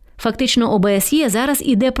Македонія. Фактично, ОБСЄ зараз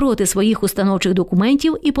іде проти своїх установчих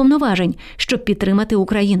документів і повноважень, щоб підтримати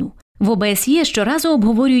Україну. В ОБСЄ щоразу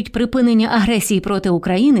обговорюють припинення агресії проти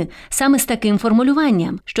України саме з таким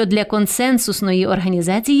формулюванням, що для консенсусної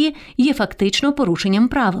організації є фактично порушенням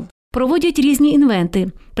правил. Проводять різні інвенти,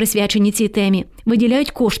 присвячені цій темі,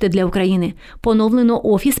 виділяють кошти для України, поновлено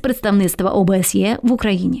Офіс представництва ОБСЄ в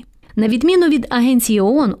Україні. На відміну від агенції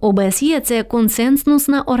ООН, ОБСЄ – це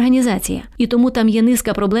консенсусна організація. І тому там є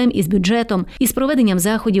низка проблем із бюджетом, із проведенням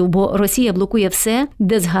заходів, бо Росія блокує все,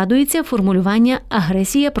 де згадується формулювання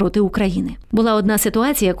 «агресія проти України». Була одна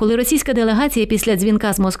ситуація, коли російська делегація після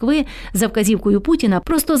дзвінка з Москви за вказівкою Путіна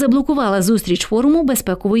просто заблокувала зустріч форуму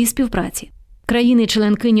безпекової співпраці.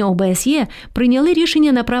 Країни-членкині ОБСЄ прийняли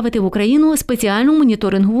рішення направити в Україну спеціальну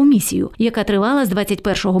моніторингову місію, яка тривала з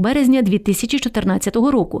 21 березня 2014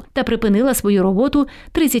 року та припинила свою роботу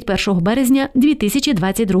 31 березня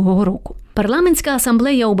 2022 року. Парламентська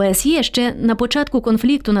асамблея ОБСЄ ще на початку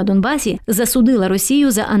конфлікту на Донбасі засудила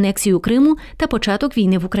Росію за анексію Криму та початок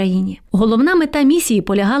війни в Україні. Головна мета місії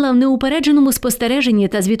полягала в неупередженому спостереженні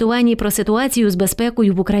та звітуванні про ситуацію з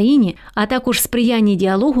безпекою в Україні, а також сприянні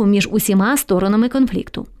діалогу між усіма сторонами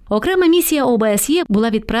конфлікту. Окрема місія ОБСЄ була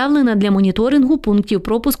відправлена для моніторингу пунктів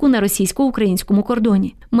пропуску на російсько-українському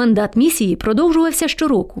кордоні. Мандат місії продовжувався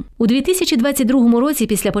щороку. У 2022 році,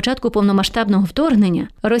 після початку повномасштабного вторгнення,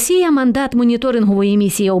 Росія мандат моніторингової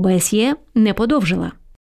місії ОБСЄ не подовжила.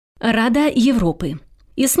 Рада Європи.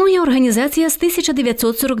 Існує організація з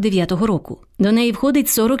 1949 року. До неї входить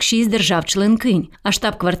 46 держав-членкинь, а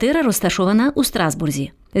штаб-квартира розташована у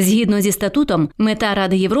Страсбурзі. Згідно зі статутом, мета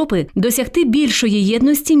Ради Європи – досягти більшої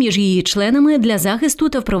єдності між її членами для захисту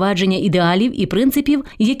та впровадження ідеалів і принципів,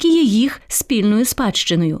 які є їх спільною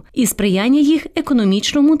спадщиною, і сприяння їх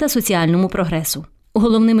економічному та соціальному прогресу.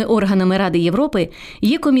 Головними органами Ради Європи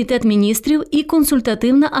є Комітет міністрів і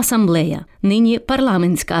Консультативна асамблея, нині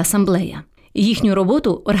Парламентська асамблея. Їхню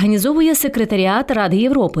роботу організовує секретаріат Ради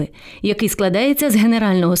Європи, який складається з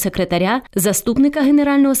генерального секретаря, заступника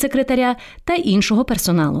генерального секретаря та іншого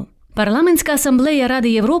персоналу. Парламентська асамблея Ради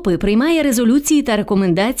Європи приймає резолюції та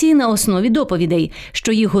рекомендації на основі доповідей,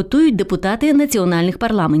 що їх готують депутати національних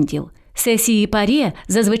парламентів. Сесії ПАРЄ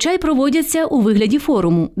зазвичай проводяться у вигляді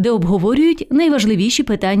форуму, де обговорюють найважливіші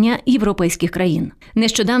питання європейських країн.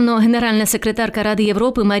 Нещодавно генеральна секретарка Ради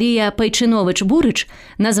Європи Марія Пейчинович-Бурич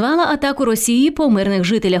назвала атаку Росії по мирних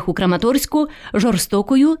жителях у Краматорську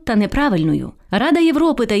жорстокою та неправильною. Рада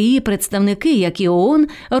Європи та її представники, як і ООН,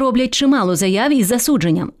 роблять чимало заяв із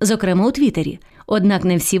засудженням, зокрема у Твіттері. Однак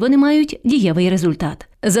не всі вони мають дієвий результат.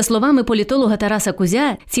 За словами політолога Тараса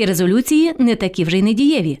Кузя, ці резолюції не такі вже й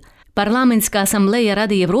недієві. Парламентська асамблея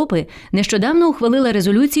Ради Європи нещодавно ухвалила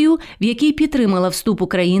резолюцію, в якій підтримала вступ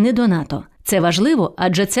України до НАТО. Це важливо,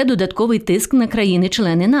 адже це додатковий тиск на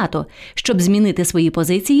країни-члени НАТО, щоб змінити свої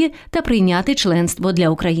позиції та прийняти членство для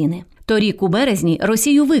України. Торік у березні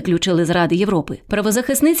Росію виключили з Ради Європи.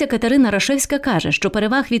 Правозахисниця Катерина Рашевська каже, що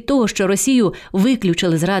переваг від того, що Росію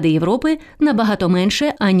виключили з Ради Європи, набагато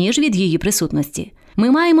менше, аніж від її присутності.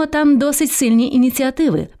 Ми маємо там досить сильні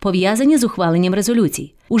ініціативи, пов'язані з ухваленням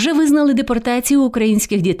резолюцій. Уже визнали депортацію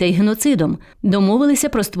українських дітей геноцидом, домовилися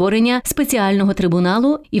про створення спеціального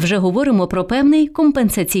трибуналу і вже говоримо про певний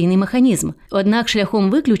компенсаційний механізм. Однак шляхом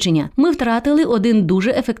виключення ми втратили один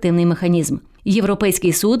дуже ефективний механізм –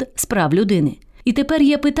 Європейський суд з прав людини. І тепер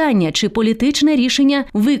є питання, чи політичне рішення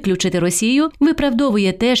виключити Росію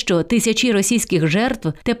виправдовує те, що тисячі російських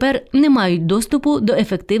жертв тепер не мають доступу до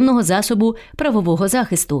ефективного засобу правового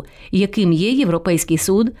захисту, яким є Європейський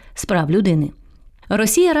суд з прав людини.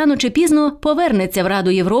 Росія рано чи пізно повернеться в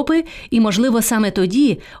Раду Європи, і, можливо, саме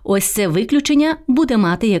тоді ось це виключення буде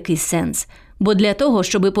мати якийсь сенс. Бо для того,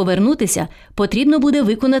 щоб повернутися, потрібно буде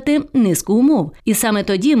виконати низку умов. І саме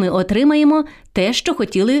тоді ми отримаємо те, що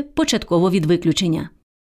хотіли початково від виключення.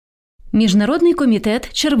 Міжнародний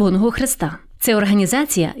комітет Червоного Хреста – це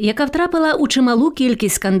організація, яка втрапила у чималу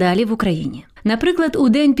кількість скандалів в Україні. Наприклад, у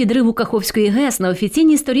день підриву Каховської ГЕС на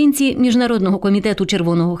офіційній сторінці Міжнародного комітету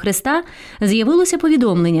Червоного Хреста з'явилося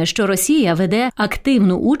повідомлення, що Росія веде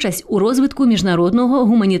активну участь у розвитку міжнародного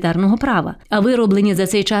гуманітарного права, а вироблені за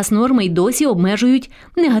цей час норми й досі обмежують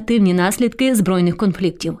негативні наслідки збройних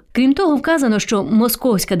конфліктів. Крім того, вказано, що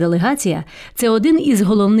московська делегація – це один із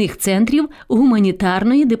головних центрів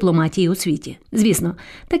гуманітарної дипломатії у світі. Звісно,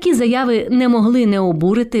 такі заяви не могли не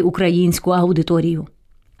обурити українську аудиторію.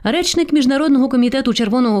 Речник Міжнародного комітету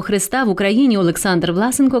Червоного Хреста в Україні Олександр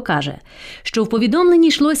Власенко каже, що в повідомленні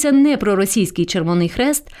йшлося не про російський Червоний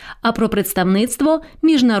Хрест, а про представництво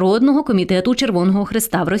Міжнародного комітету Червоного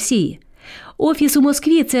Хреста в Росії. Офіс у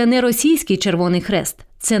Москві – це не російський Червоний Хрест,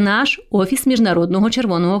 це наш Офіс Міжнародного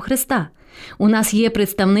Червоного Хреста. У нас є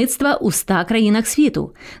представництва у 100 країнах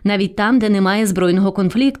світу, навіть там, де немає збройного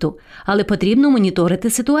конфлікту, але потрібно моніторити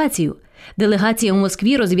ситуацію. Делегація у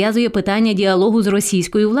Москві розв'язує питання діалогу з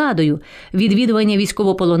російською владою, відвідування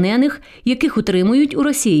військовополонених, яких утримують у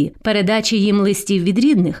Росії, передачі їм листів від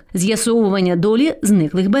рідних, з'ясовування долі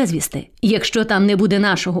зниклих безвісти. Якщо там не буде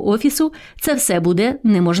нашого офісу, це все буде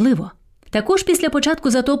неможливо. Також після початку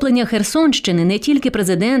затоплення Херсонщини не тільки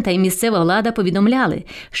президент, а й місцева влада повідомляли,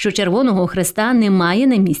 що Червоного Хреста немає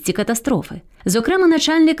на місці катастрофи. Зокрема,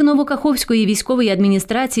 начальник Новокаховської військової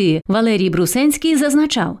адміністрації Валерій Брусенський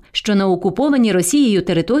зазначав, що на окупованій Росією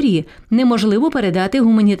території неможливо передати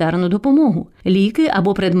гуманітарну допомогу, ліки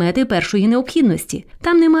або предмети першої необхідності.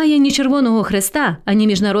 Там немає ні Червоного Хреста, ані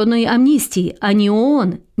міжнародної амністії, ані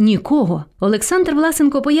ООН. Нікого. Олександр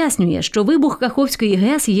Власенко пояснює, що вибух Каховської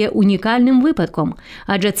ГЕС є унікальним випадком,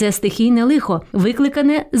 адже це стихійне лихо,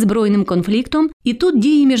 викликане збройним конфліктом, і тут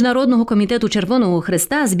дії Міжнародного комітету Червоного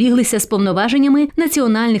Хреста збіглися з повноваженнями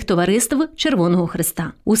національних товариств Червоного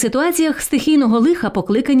Хреста. У ситуаціях стихійного лиха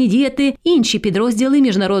покликані діяти інші підрозділи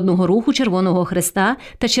Міжнародного руху Червоного Хреста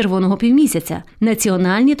та Червоного півмісяця –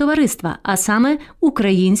 національні товариства, а саме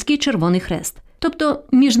Український Червоний Хрест. Тобто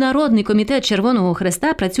Міжнародний комітет Червоного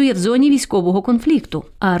Хреста працює в зоні військового конфлікту,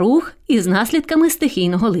 а рух – із наслідками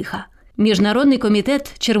стихійного лиха. Міжнародний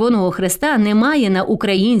комітет Червоного Хреста не має на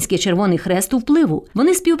Український Червоний Хрест впливу.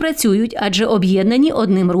 Вони співпрацюють, адже об'єднані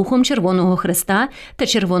одним рухом Червоного Хреста та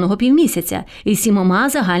Червоного півмісяця із 7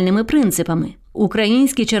 загальними принципами.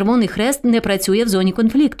 Український Червоний Хрест не працює в зоні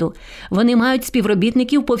конфлікту. Вони мають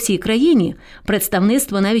співробітників по всій країні,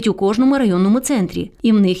 представництво навіть у кожному районному центрі.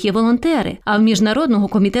 І в них є волонтери, а в Міжнародного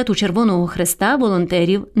комітету Червоного Хреста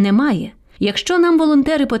волонтерів немає. Якщо нам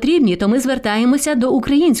волонтери потрібні, то ми звертаємося до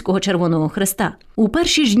Українського Червоного Хреста. У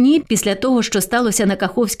перші ж дні після того, що сталося на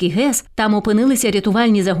Каховській ГЕС, там опинилися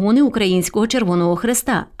рятувальні загони Українського Червоного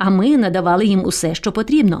Хреста, а ми надавали їм усе, що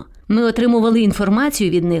потрібно. Ми отримували інформацію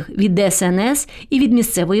від них, від ДСНС і від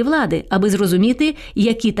місцевої влади, аби зрозуміти,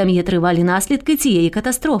 які там є тривалі наслідки цієї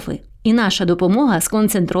катастрофи. І наша допомога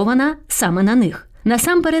сконцентрована саме на них.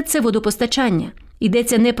 Насамперед це водопостачання.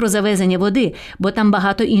 Йдеться не про завезення води, бо там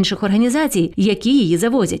багато інших організацій, які її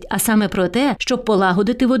завозять, а саме про те, щоб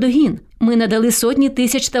полагодити водогін. Ми надали сотні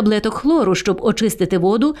тисяч таблеток хлору, щоб очистити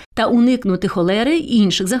воду та уникнути холери і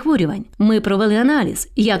інших захворювань. Ми провели аналіз,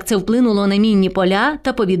 як це вплинуло на мінні поля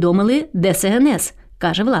та повідомили ДСНС,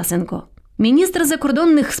 каже Власенко. Міністр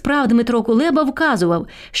закордонних справ Дмитро Кулеба вказував,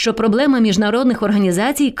 що проблема міжнародних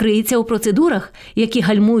організацій криється у процедурах, які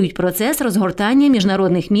гальмують процес розгортання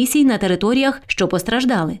міжнародних місій на територіях, що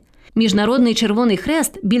постраждали. Міжнародний Червоний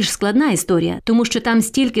Хрест – більш складна історія, тому що там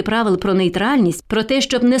стільки правил про нейтральність, про те,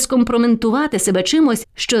 щоб не скомпрометувати себе чимось,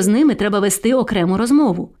 що з ними треба вести окрему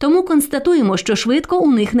розмову. Тому констатуємо, що швидко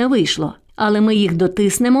у них не вийшло. Але ми їх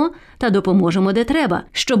дотиснемо та допоможемо де треба,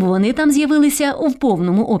 щоб вони там з'явилися у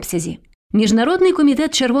повному обсязі. Міжнародний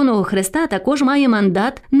комітет Червоного Хреста також має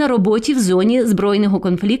мандат на роботі в зоні збройного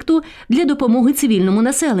конфлікту для допомоги цивільному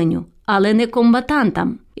населенню, але не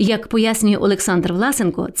комбатантам. Як пояснює Олександр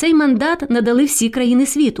Власенко, цей мандат надали всі країни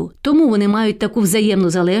світу, тому вони мають таку взаємну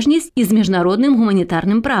залежність із міжнародним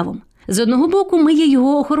гуманітарним правом. З одного боку, ми є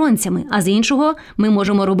його охоронцями, а з іншого, ми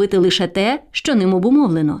можемо робити лише те, що ним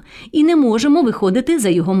обумовлено, і не можемо виходити за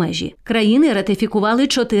його межі. Країни ратифікували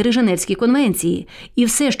 4 Женевські конвенції, і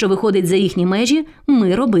все, що виходить за їхні межі,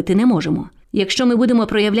 ми робити не можемо. Якщо ми будемо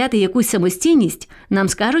проявляти якусь самостійність, нам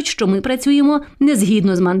скажуть, що ми працюємо не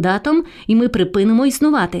згідно з мандатом, і ми припинимо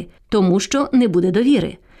існувати, тому що не буде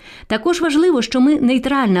довіри. Також важливо, що ми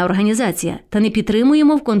нейтральна організація та не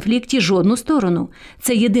підтримуємо в конфлікті жодну сторону.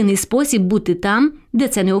 Це єдиний спосіб бути там, де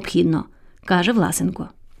це необхідно, каже Власенко.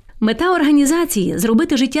 Мета організації –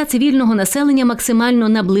 зробити життя цивільного населення максимально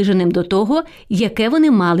наближеним до того, яке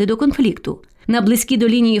вони мали до конфлікту. На близькі до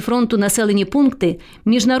лінії фронту населені пункти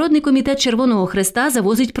Міжнародний комітет Червоного Хреста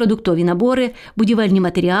завозить продуктові набори, будівельні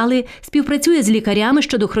матеріали, співпрацює з лікарями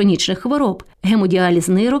щодо хронічних хвороб, гемодіаліз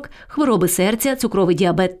нирок, хвороби серця, цукровий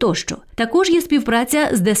діабет тощо. Також є співпраця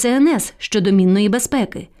з ДСНС щодо мінної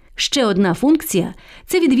безпеки. Ще одна функція –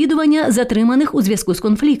 це відвідування затриманих у зв'язку з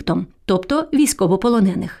конфліктом, тобто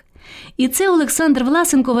військовополонених. І це Олександр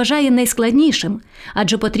Власенко вважає найскладнішим,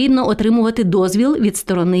 адже потрібно отримувати дозвіл від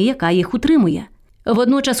сторони, яка їх утримує.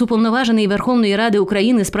 Водночас уповноважений Верховної Ради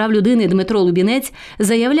України з прав людини Дмитро Лубінець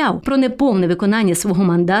заявляв про неповне виконання свого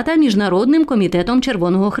мандата Міжнародним комітетом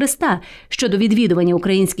Червоного Хреста щодо відвідування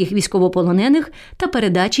українських військовополонених та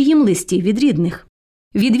передачі їм листів від рідних.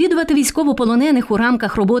 Відвідувати військовополонених у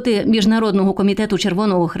рамках роботи Міжнародного комітету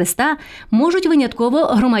Червоного Хреста можуть винятково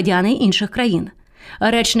громадяни інших країн.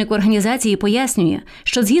 Речник організації пояснює,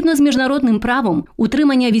 що згідно з міжнародним правом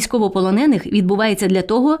утримання військовополонених відбувається для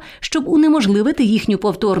того, щоб унеможливити їхню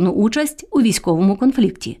повторну участь у військовому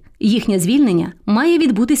конфлікті. Їхнє звільнення має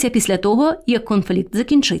відбутися після того, як конфлікт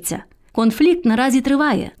закінчиться. Конфлікт наразі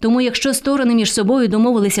триває, тому якщо сторони між собою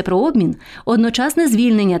домовилися про обмін, одночасне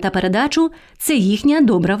звільнення та передачу – це їхня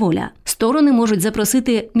добра воля. Сторони можуть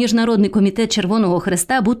запросити Міжнародний комітет Червоного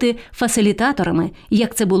Хреста бути фасилітаторами,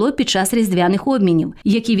 як це було під час різдвяних обмінів,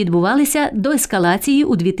 які відбувалися до ескалації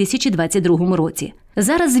у 2022 році.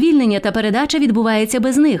 Зараз звільнення та передача відбувається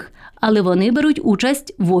без них, але вони беруть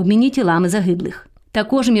участь в обміні тілами загиблих.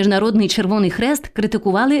 Також Міжнародний Червоний Хрест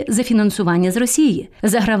критикували за фінансування з Росії,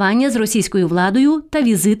 загравання з російською владою та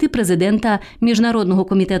візити президента Міжнародного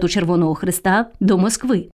комітету Червоного Хреста до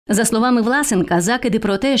Москви. За словами Власенка, закиди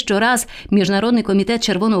про те, що раз Міжнародний комітет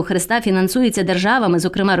Червоного Хреста фінансується державами,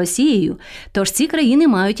 зокрема Росією, тож ці країни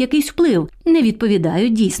мають якийсь вплив, не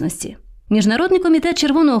відповідають дійсності. Міжнародний комітет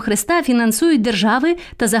Червоного Хреста фінансують держави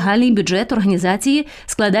та загальний бюджет організації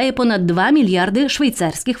складає понад 2 мільярди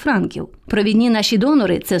швейцарських франків. Провідні наші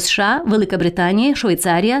донори – це США, Велика Британія,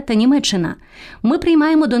 Швейцарія та Німеччина. Ми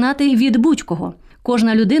приймаємо донати від будь-кого.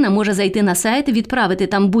 Кожна людина може зайти на сайт, відправити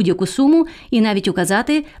там будь-яку суму і навіть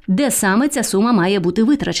указати, де саме ця сума має бути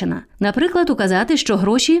витрачена. Наприклад, указати, що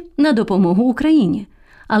гроші на допомогу Україні.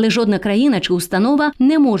 Але жодна країна чи установа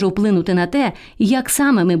не може вплинути на те, як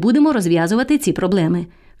саме ми будемо розв'язувати ці проблеми,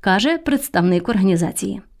 каже представник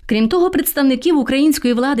організації. Крім того, представників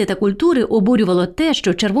української влади та культури обурювало те,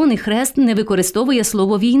 що Червоний Хрест не використовує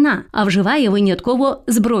слово «війна», а вживає винятково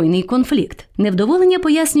 «збройний конфлікт». Невдоволення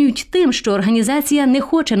пояснюють тим, що організація не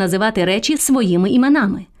хоче називати речі своїми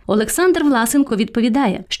іменами. Олександр Власенко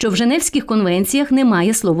відповідає, що в Женевських конвенціях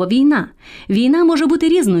немає слова «війна». Війна може бути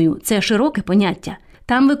різною, це широке поняття.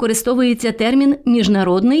 Там використовується термін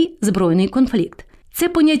 «міжнародний збройний конфлікт». Це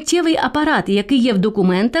поняттєвий апарат, який є в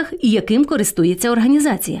документах і яким користується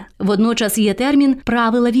організація. Водночас є термін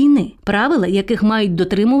 «правила війни», правила, яких мають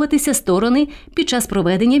дотримуватися сторони під час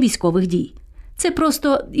проведення військових дій. Це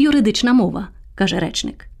просто юридична мова, каже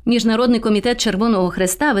речник. Міжнародний комітет Червоного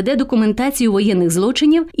Хреста веде документацію воєнних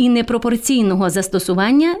злочинів і непропорційного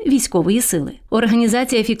застосування військової сили.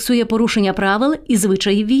 Організація фіксує порушення правил і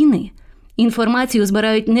звичаїв війни. Інформацію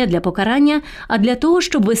збирають не для покарання, а для того,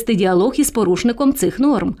 щоб вести діалог із порушником цих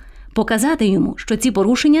норм, показати йому, що ці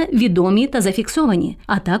порушення відомі та зафіксовані,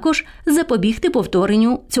 а також запобігти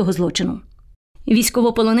повторенню цього злочину.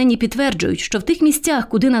 Військовополонені підтверджують, що в тих місцях,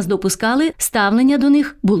 куди нас допускали, ставлення до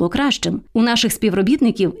них було кращим. У наших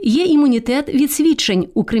співробітників є імунітет від свідчень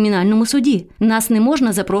у кримінальному суді. Нас не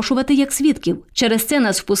можна запрошувати як свідків. Через це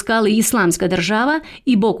нас впускали Ісламська держава,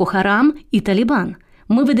 і Боко-Харам, і Талібан.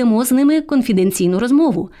 Ми ведемо з ними конфіденційну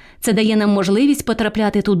розмову. Це дає нам можливість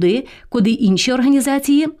потрапляти туди, куди інші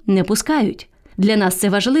організації не пускають. Для нас це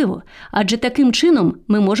важливо, адже таким чином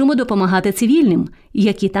ми можемо допомагати цивільним,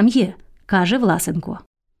 які там є, каже Власенко.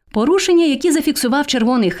 Порушення, які зафіксував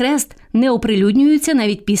Червоний Хрест, не оприлюднюються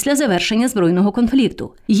навіть після завершення збройного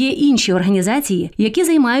конфлікту. Є інші організації, які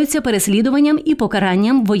займаються переслідуванням і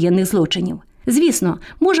покаранням воєнних злочинів. Звісно,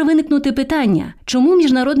 може виникнути питання, чому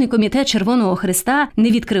Міжнародний комітет Червоного Хреста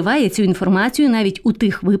не відкриває цю інформацію навіть у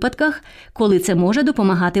тих випадках, коли це може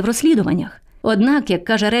допомагати в розслідуваннях. Однак, як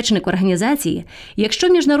каже речник організації, якщо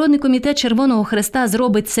Міжнародний комітет Червоного Хреста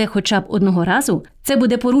зробить це хоча б одного разу, це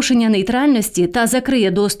буде порушення нейтральності та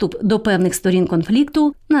закриє доступ до певних сторін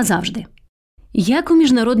конфлікту назавжди. Як у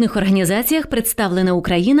міжнародних організаціях представлена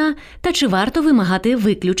Україна та чи варто вимагати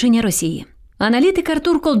виключення Росії? Аналітик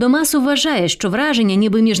Артур Колдомасов вважає, що враження,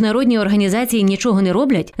 ніби міжнародні організації нічого не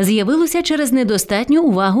роблять, з'явилося через недостатню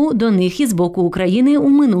увагу до них із боку України у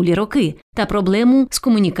минулі роки та проблему з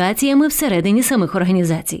комунікаціями всередині самих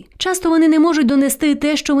організацій. Часто вони не можуть донести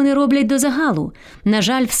те, що вони роблять, до загалу. На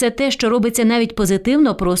жаль, все те, що робиться навіть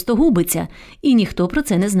позитивно, просто губиться, і ніхто про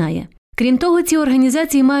це не знає. Крім того, ці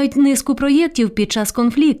організації мають низку проєктів під час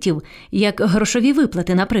конфліктів, як грошові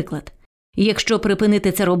виплати, наприклад. Якщо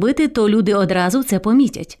припинити це робити, то люди одразу це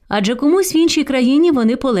помітять. Адже комусь в іншій країні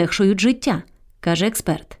вони полегшують життя, каже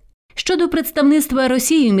експерт. Щодо представництва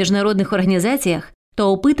Росії в міжнародних організаціях,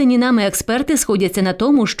 то опитані нами експерти сходяться на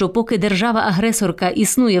тому, що поки держава-агресорка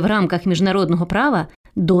існує в рамках міжнародного права,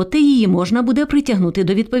 доти її можна буде притягнути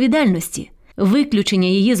до відповідальності. Виключення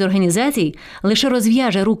її з організацій лише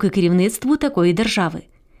розв'яже руки керівництву такої держави.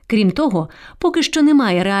 Крім того, поки що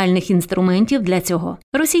немає реальних інструментів для цього.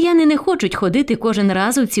 Росіяни не хочуть ходити кожен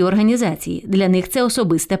раз у ці організації. Для них це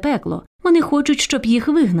особисте пекло. Вони хочуть, щоб їх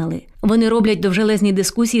вигнали. Вони роблять довжелезні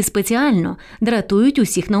дискусії спеціально, дратують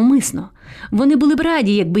усіх навмисно. Вони були б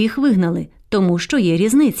раді, якби їх вигнали, тому що є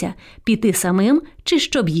різниця – піти самим чи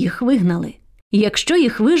щоб їх вигнали. Якщо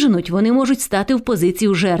їх виженуть, вони можуть стати в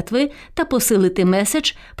позицію жертви та посилити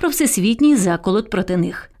меседж про всесвітній заколот проти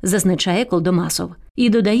них, зазначає Колдомасов. І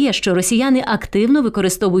додає, що росіяни активно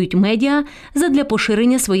використовують медіа задля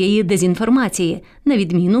поширення своєї дезінформації, на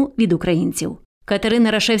відміну від українців.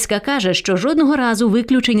 Катерина Рашевська каже, що жодного разу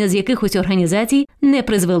виключення з якихось організацій не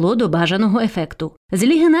призвело до бажаного ефекту. З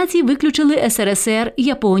Ліги націй виключили СРСР,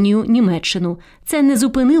 Японію, Німеччину. Це не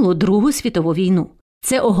зупинило Другу світову війну.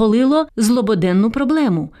 Це оголило злободенну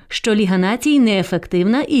проблему, що Ліга націй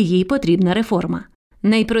неефективна і їй потрібна реформа.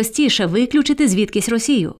 Найпростіше виключити звідкись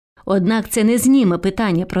Росію. Однак це не зніме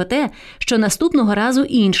питання про те, що наступного разу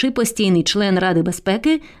інший постійний член Ради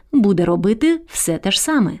безпеки буде робити все те ж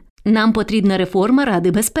саме. Нам потрібна реформа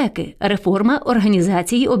Ради безпеки, реформа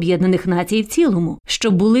Організації Об'єднаних Націй в цілому,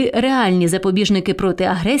 щоб були реальні запобіжники проти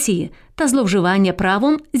агресії та зловживання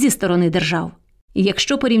правом зі сторони держав.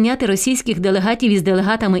 Якщо порівняти російських делегатів із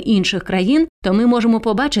делегатами інших країн, то ми можемо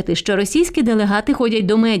побачити, що російські делегати ходять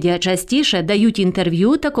до медіа частіше, дають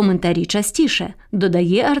інтерв'ю та коментарі частіше,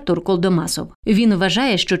 додає Артур Колдомасов. Він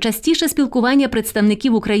вважає, що частіше спілкування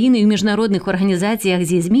представників України в міжнародних організаціях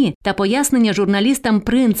зі ЗМІ та пояснення журналістам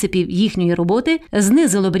принципів їхньої роботи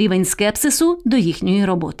знизило б рівень скепсису до їхньої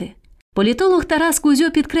роботи. Політолог Тарас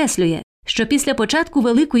Кузьо підкреслює, що після початку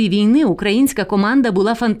Великої війни українська команда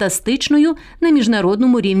була фантастичною на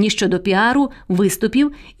міжнародному рівні щодо піару,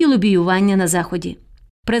 виступів і лобіювання на Заході.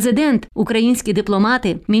 Президент, українські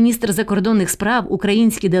дипломати, міністр закордонних справ,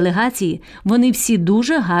 українські делегації – вони всі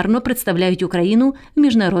дуже гарно представляють Україну в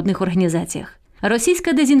міжнародних організаціях.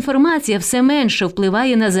 Російська дезінформація все менше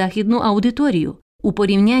впливає на західну аудиторію. У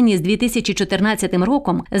порівнянні з 2014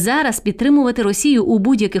 роком зараз підтримувати Росію у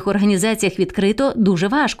будь-яких організаціях відкрито дуже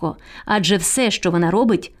важко, адже все, що вона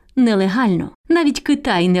робить, нелегально. Навіть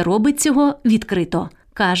Китай не робить цього відкрито,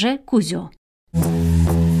 каже Кузьо.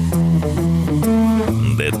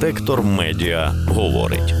 Детектор медіа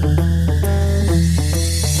говорить.